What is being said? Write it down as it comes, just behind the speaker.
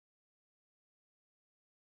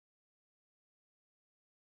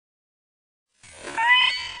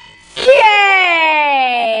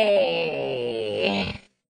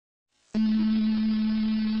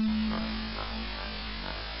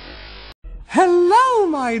Hello,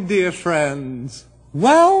 my dear friends.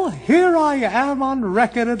 Well, here I am on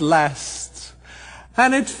record at last,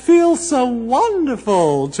 and it feels so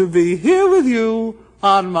wonderful to be here with you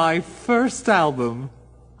on my first album.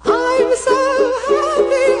 I'm so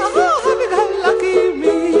happy, oh, happy-go-lucky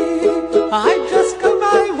me. I just go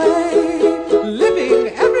my way,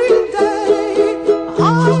 living every day.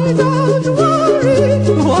 I don't worry,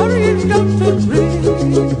 worrying don't agree.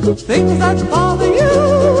 Things that bother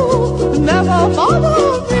you never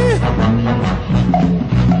bother me.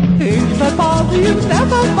 Things that bother you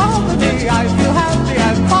never bother me. I feel happy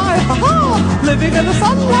and fine, ha-ha. Living in the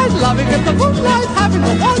sunlight, loving in the moonlight, having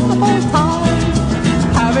a wonderful time.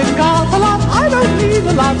 Having got a lot, I don't need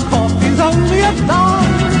a lot. Coffee's only a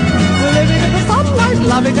dime. Living in the sunlight,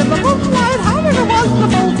 loving in the moonlight, having a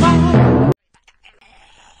wonderful time.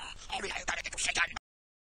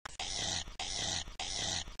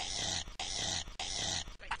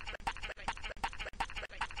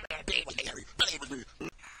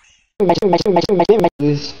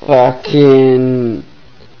 This fucking